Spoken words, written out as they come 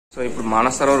So ఇప్పుడు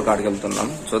మానసరోవర్ ఘాట్కి వెళ్తున్నాం.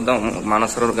 చూద్దాం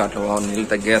మానసరోవర్ ఘాట్లో నీళ్ళు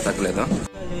తగ్గలేదో.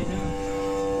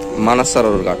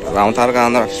 మానసరోవర్ ఘాట్ రామతారక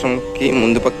ఆంధ్ర రాష్ట్రంకి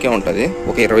ముందు పక్కే ఉంటుంది.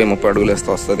 ఒక 20-30 అడుగులు వేస్తే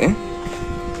వస్తుంది.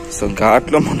 సో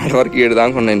ఘాట్లో మొన్నటి వరకు 7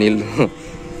 దాకా ఉన్నాయి నీళ్ళు.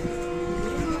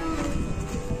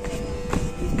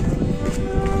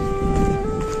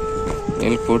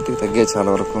 నీళ్ళు పూర్తిగా తగ్గాయి చాలా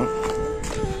వరకు.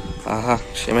 ఆహా,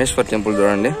 క్షమేశ్వర్ టెంపుల్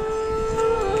చూడండి.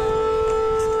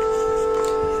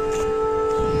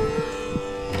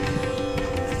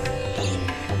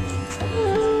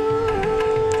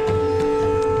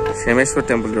 క్షమేశ్వర్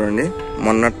టెంపుల్ చూడండి.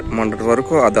 మొన్నటి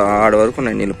వరకు ఆడ వరకు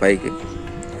ఉన్నాయి నీళ్ళు, పైకి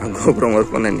ఆ గోపురం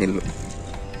వరకు ఉన్నాయి నీళ్ళు.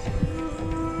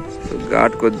 సో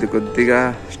ఘాట్ కొద్దిగా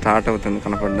స్టార్ట్ అవుతుంది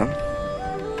కనపడడం.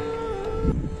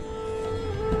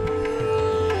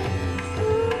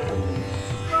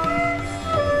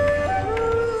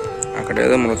 అక్కడ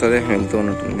ఏదో మృతదేహం వెళ్తూ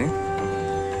ఉన్నట్టుంది.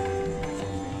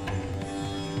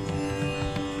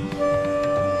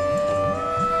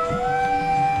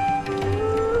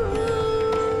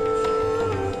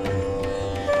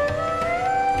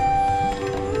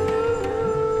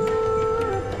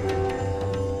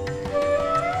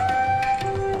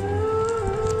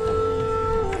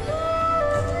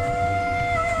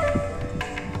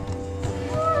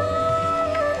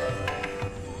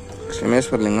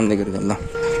 క్షమేశ్వర లింగం దగ్గరికి వెళ్దాం.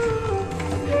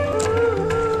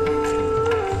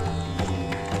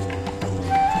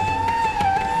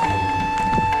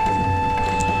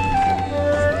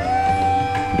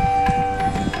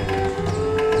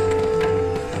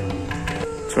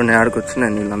 చూడండి, ఆడికి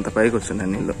వచ్చినాయి నీళ్ళు, అంత పైకి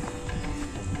వచ్చినాయి నీళ్ళు.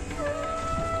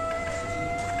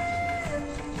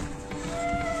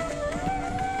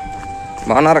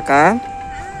 బాగున్నారక్క?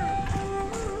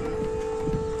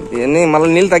 ఇవన్నీ మళ్ళీ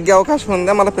నీళ్ళు తగ్గే అవకాశం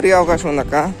ఉందా, మళ్ళీ పెరిగే అవకాశం ఉందా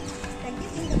అక్క?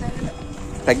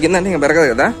 తగ్గిందంటే ఇంకా పెరగదు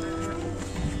కదా.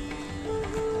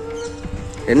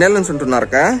 ఎన్నేళ్ళ నుంచి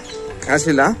ఉంటున్నారక్క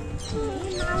కాశీలా?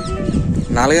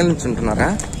 4 ఏళ్ళ నుంచి ఉంటున్నారా?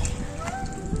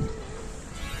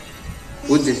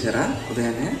 పూజ చేశారా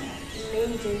ఉదయాన్నే?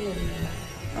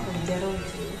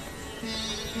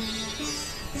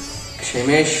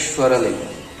 క్షమేశ్వర లింగం,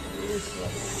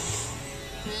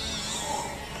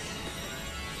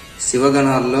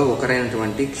 శివగణాల్లో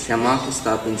ఒకరైనటువంటి క్షమాకు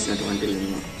స్థాపించినటువంటి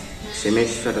లింగం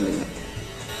క్షమేశ్వర లింగం.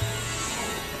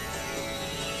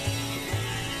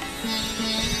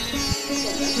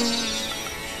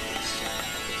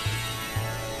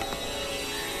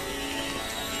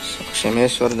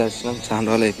 క్షమేశ్వర దర్శనం చాలా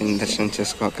రోజులు అయిపోయింది దర్శనం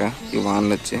చేసుకోక. ఈ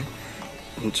వానలు వచ్చి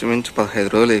ఇంచుమించు 15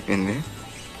 రోజులు అయిపోయింది.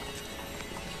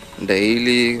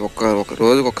 డైలీ ఒక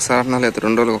రోజుకి ఒకసారి లేదా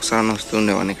 2 రోజులకు ఒకసారి వస్తూ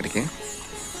ఉండేవాడిని ఇక్కడికి.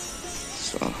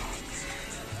 సో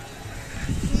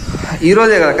ఈ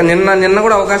రోజే కదా, నిన్న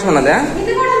కూడా అవకాశం ఉన్నదా?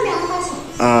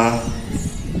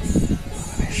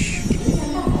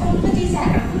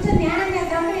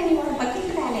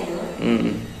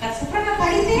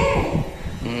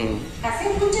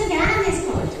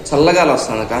 చల్లగాలి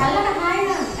వస్తుంది అక్క,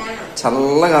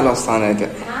 చల్లగాలి వస్తాను అయితే.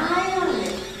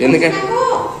 ఎందుకంటే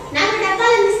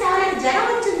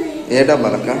ఏ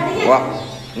డబ్బాలక్క? వా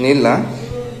నీళ్ళ?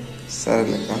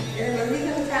 సరే అక్క.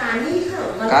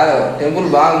 కాదు, టెంపుల్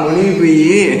బాగా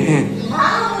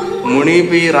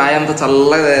మునిగిపోయి రాయంతా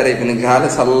చల్లగా తయారైపోయింది. గాలి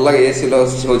చల్లగా ఏసీలో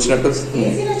వచ్చినట్టు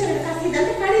వస్తుంది.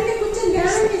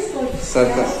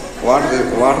 సరే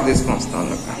వాటర్ తీసుకొని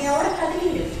వస్తాను అక్క.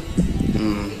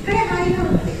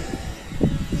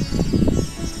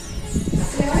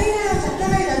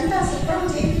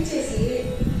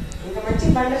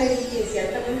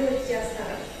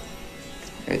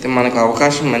 అయితే మనకు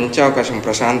అవకాశం, మంచి అవకాశం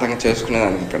ప్రశాంతంగా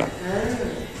చేసుకునేదానికి, ఇక్కడ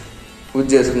పూజ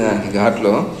చేసుకునేదానికి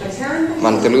ఘాట్లో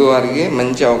మన తెలుగు వారికి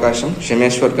మంచి అవకాశం.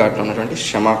 క్షమేశ్వర్ ఘాట్లో ఉన్నటువంటి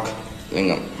క్షమాక్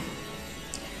లింగం,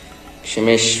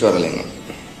 క్షమేశ్వర లింగం.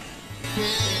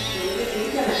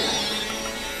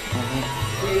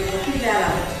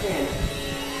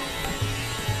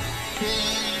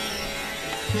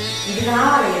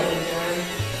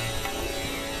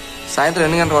 సాయంత్రం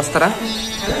ఎన్ని గంటలకు వస్తారా?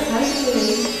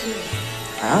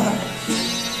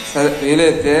 సరే,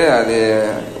 వీలైతే అది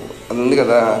ఉంది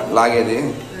కదా లాగేది,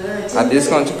 అది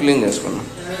తీసుకొని వచ్చి క్లీన్ చేసుకున్నాం.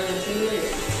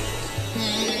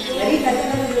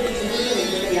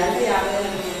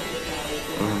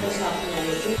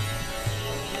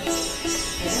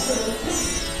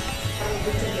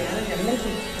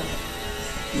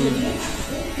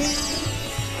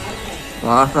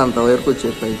 వాటర్ అంత వరకు వచ్చే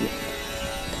పైకి.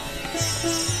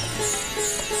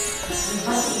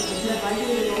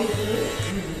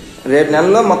 రేపు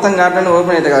నెలలో మొత్తం ఘాట్లన్నీ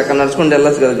ఓపెన్ అవుతాయి కదా, అక్కడ నడుచుకుంటూ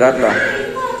వెళ్ళొచ్చు కదా ఘాట్లో.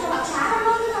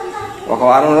 ఒక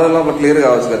వారం రోజుల లోపల క్లియర్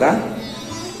కావచ్చు కదా.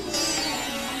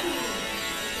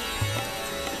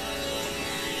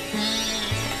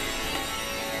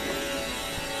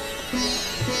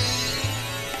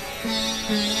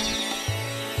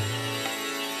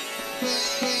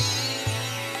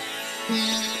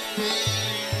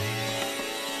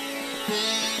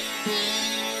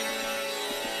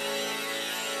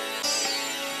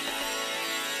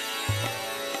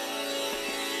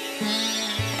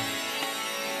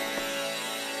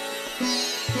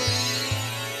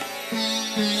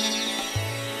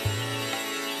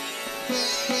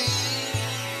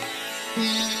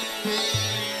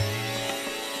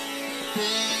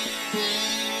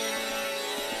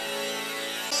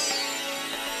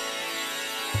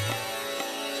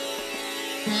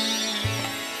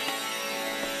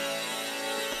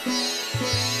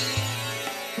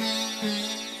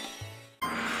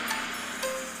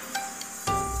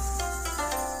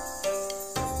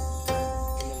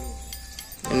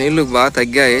 నీళ్లు బాగా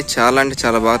తగ్గాయి, చాలా అంటే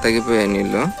చాలా బాగా తగ్గిపోయాయి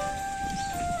నీళ్లు.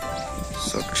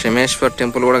 సో క్షమేశ్వర్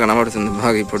టెంపుల్ కూడా కనబడుతుంది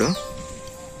బాగా ఇప్పుడు.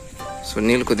 సో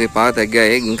నీళ్ళు కొద్దిగా బాగా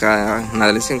తగ్గాయి, ఇంకా నాకు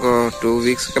తెలిసి ఇంకో 2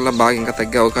 వీక్స్ కల్లా బాగా ఇంకా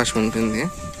తగ్గే అవకాశం ఉంటుంది.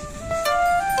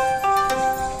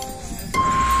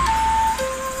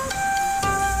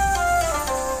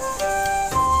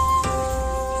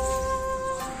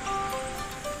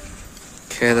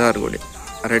 కేదార్ గుడి,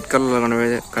 రెడ్ కలర్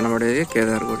కనబడేది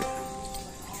కేదార్ గుడి.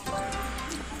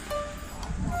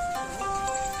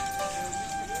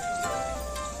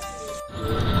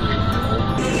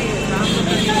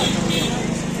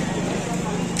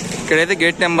 ఇక్కడైతే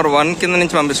గేట్ నెంబర్ 1 కింద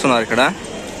నుంచి పంపిస్తున్నారు. ఇక్కడ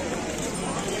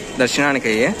దర్శనానికి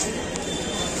అయ్యి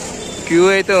క్యూ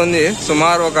అయితే ఉంది,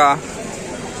 సుమారు ఒక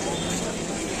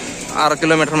 6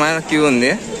 కిలోమీటర్ మైన క్యూ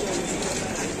ఉంది.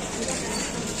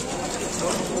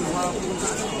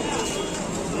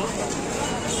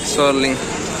 సో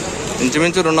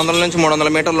ఇంచుమించు 200 నుంచి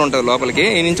 300 మీటర్లు ఉంటుంది లోపలికి.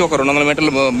 ఈ నుంచి ఒక 200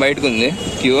 మీటర్లు బయటకు ఉంది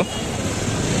క్యూ.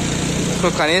 సో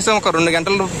కనీసం ఒక 2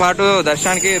 గంటల పాటు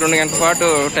దర్శనానికి 2 గంటల పాటు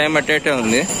టైం పట్టేటే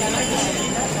ఉంది.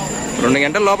 2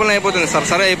 గంటల లోపలనే అయిపోతుంది,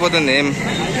 సరసరే అయిపోతుంది,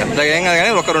 పెద్దగా ఏం కాదు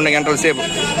కానీ ఒక 2 గంటల సేపు.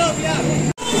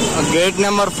 గేట్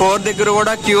నెంబర్ 4 దగ్గర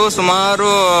కూడా క్యూ సుమారు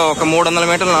ఒక 300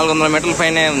 మీటర్లు 400 మీటర్ల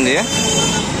పైనే ఉంది.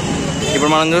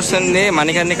 ఇప్పుడు మనం చూస్తుంది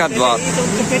మణికర్ణిక ద్వార్.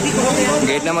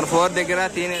 గేట్ నెంబర్ 4 దగ్గర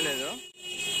తీనేలేదు.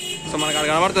 సో మనకు అక్కడ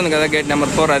కనబడుతుంది కదా గేట్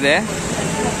నెంబర్ 4, అదే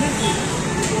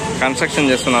కన్స్ట్రక్షన్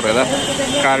చేస్తున్నారు కదా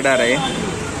కారిడార్ అయ్యి.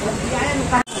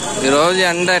 ఈరోజు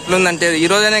ఎండ ఎట్లుందంటే, ఈ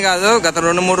రోజనే కాదు గత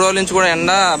 2-3 రోజుల నుంచి కూడా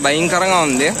ఎండ భయంకరంగా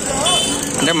ఉంది.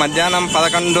 అంటే మధ్యాహ్నం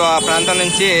 11 ఆ ప్రాంతం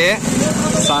నుంచి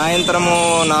సాయంత్రము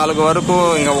 4 వరకు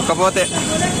ఇంకా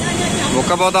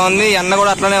ఉక్కపోతా ఉంది. ఎండ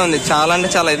కూడా అట్లనే ఉంది, చాలా అంటే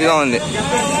చాలా ఇదిగా ఉంది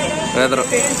వెదర్.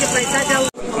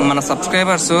 మన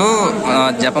సబ్స్క్రైబర్స్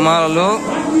జపమాలలు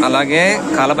అలాగే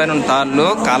కాలభైరవుని తాళ్ళు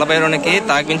కాలభైరవునికి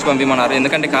తాకించి పంపిమన్నారు.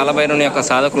 ఎందుకంటే కాలభైరవుని యొక్క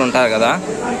సాధకులు ఉంటారు కదా.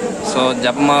 సో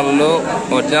జపమాలలు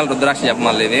ఒరిజినల్ రుద్రాక్ష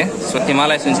జపమాలలు ఇవి. సో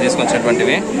హిమాలయస్ నుంచి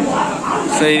తీసుకొచ్చినటువంటివి.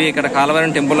 సో ఇవి ఇక్కడ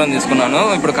కాలభైరవుని టెంపుల్లో తీసుకున్నాను.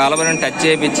 ఇప్పుడు కాలభైరవుని టచ్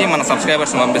చేయించి మన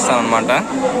సబ్స్క్రైబర్స్ పంపిస్తాం అనమాట.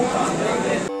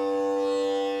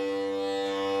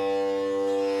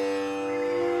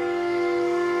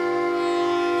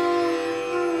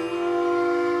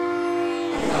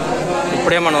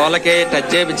 ఇప్పుడే మన వాళ్ళకి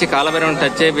టచ్ చేయించి కాలభైరవుని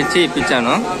టచ్ చేయించి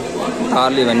ఇప్పించాను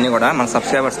తాళ్ళు ఇవన్నీ కూడా మన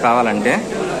సబ్స్క్రైబర్స్ కావాలంటే.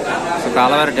 సో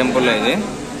కాలభైరవ టెంపుల్లో ఇది.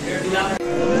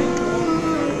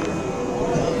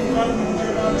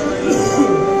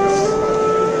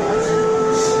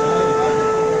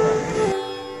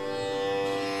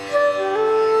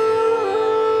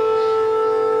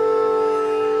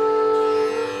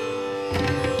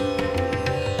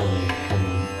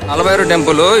 కాలభైరవ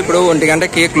టెంపుల్ ఇప్పుడు 1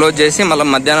 గంటకి క్లోజ్ చేసి మళ్ళీ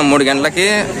మధ్యాహ్నం 3 గంటలకి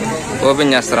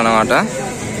ఓపెన్ చేస్తారన్నమాట.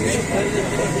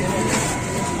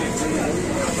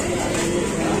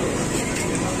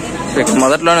 ఇక్కడ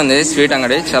మొదట్లోనే ఉంది స్వీట్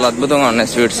అంగడి, చాలా అద్భుతంగా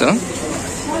ఉన్నాయి స్వీట్స్.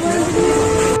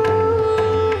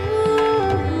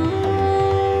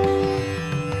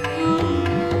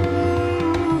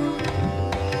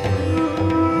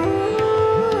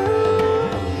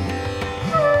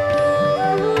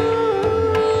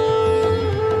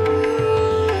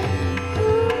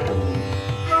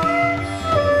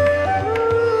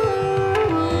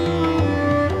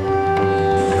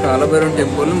 కాలభైరవ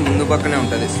టెంపుల్ ముందు పక్కనే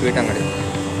ఉంటుంది స్వీట్ అంగడి.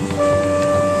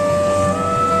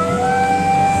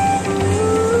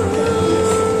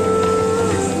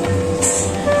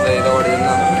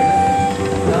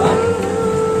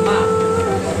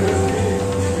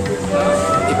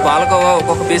 ఈ పాలకోవా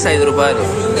ఒక్కొక్క పీస్ 5 రూపాయలు,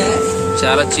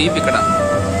 చాలా చీప్. ఇక్కడ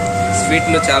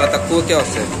స్వీట్లు చాలా తక్కువకే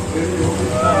వస్తాయి.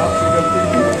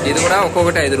 ఇది కూడా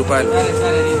ఒక్కొక్కటి 5 రూపాయలు.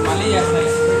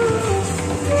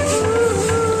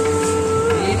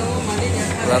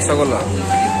 రసగుల్లా,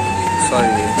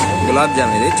 సారీ గులాబ్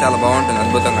జామ్, ఇది చాలా బాగుంటుంది,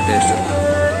 అద్భుతంగా టేస్ట్.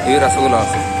 ఇవి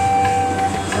రసగుల్లాస్.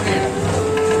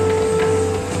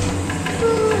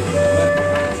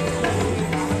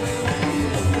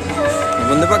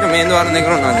 ముందు పక్క మెయిన్ ద్వారం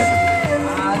దగ్గర ఉన్నది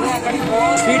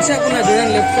స్వీట్ షాప్ ఉన్నది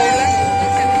చూడండి లెఫ్ట్ సైడ్.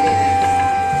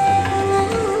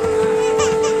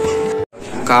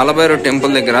 కాలభైరవ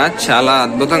టెంపుల్ దగ్గర చాలా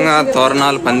అద్భుతంగా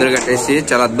తోరణాలు పందిరి కట్టేసి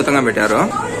చాలా అద్భుతంగా పెట్టారు.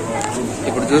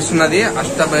 ఇప్పుడు చూస్తున్నది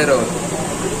అష్టభైరవ్,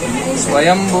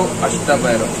 స్వయంభు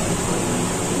అష్టభైరవ్.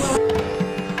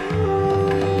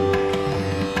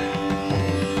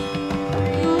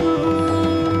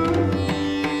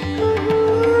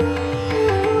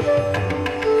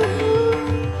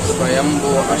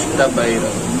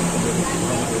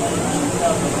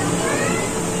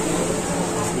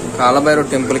 కాలభైరవ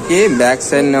టెంపుల్ కి బ్యాక్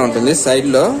సైడ్ నే ఉంటుంది. సైడ్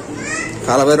లో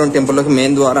కాలభైరవ టెంపుల్ లోకి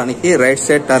మెయిన్ ద్వారానికి రైట్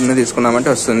సైడ్ టర్న్ తీసుకున్నామంటే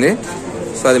వస్తుంది.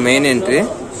 సో అది main entry.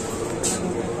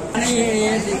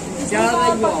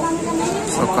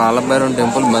 So Kalabhairava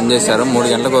temple బంద్ చేశారు, 3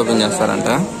 గంటలకు ఓపెన్ చేస్తారంట.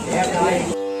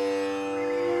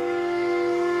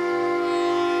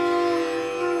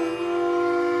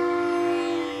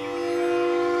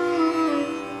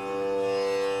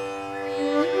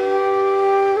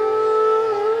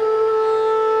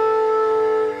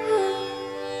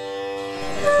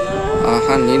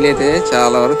 ఆహా, నీళ్ళైతే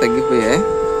చాలా వరకు తగ్గిపోయాయి.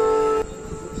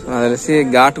 నాకు తెలిసి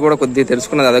ఘాట్ కూడా కొద్దిగా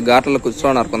తెలుసుకున్నది, అదే ఘాట్లో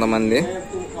కూర్చోన్నారు కొంతమంది.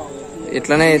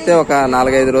 ఇట్లనే అయితే ఒక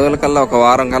 4-5 రోజుల కల్లా, ఒక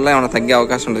వారం కల్లా ఏమైనా తగ్గే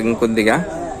అవకాశం ఉంటుంది ఇంకొద్దిగా,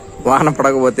 వాన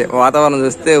పడకపోతే. వాతావరణం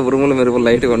చూస్తే ఉరుములు మెరుపులు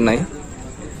లైట్గా ఉన్నాయి,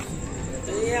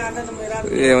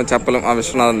 ఏమో చెప్పలేం. ఆ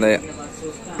విశ్వనాథం దయ.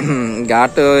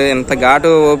 ఘాటు ఎంత ఘాటు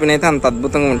ఓపెన్ అయితే అంత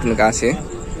అద్భుతంగా ఉంటుంది కాశీ.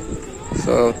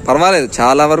 సో పర్వాలేదు,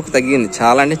 చాలా వరకు తగ్గింది.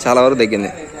 చాలా అంటే చాలా వరకు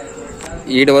తగ్గింది.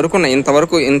 ఈడ వరకు ఉన్నాయి,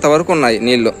 ఇంతవరకు ఉన్నాయి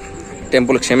నీళ్లు.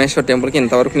 టెంపుల్, క్షమేశ్వర్ టెంపుల్కి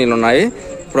ఇంతవరకు నీళ్ళు ఉన్నాయి.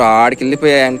 ఇప్పుడు ఆడికి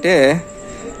వెళ్ళిపోయాయంటే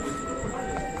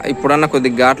ఇప్పుడన్నా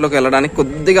కొద్దిగా ఘాట్లోకి వెళ్ళడానికి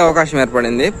కొద్దిగా అవకాశం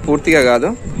ఏర్పడింది. పూర్తిగా కాదు,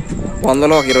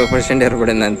 100లో ఒక 20%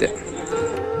 ఏర్పడింది అంతే.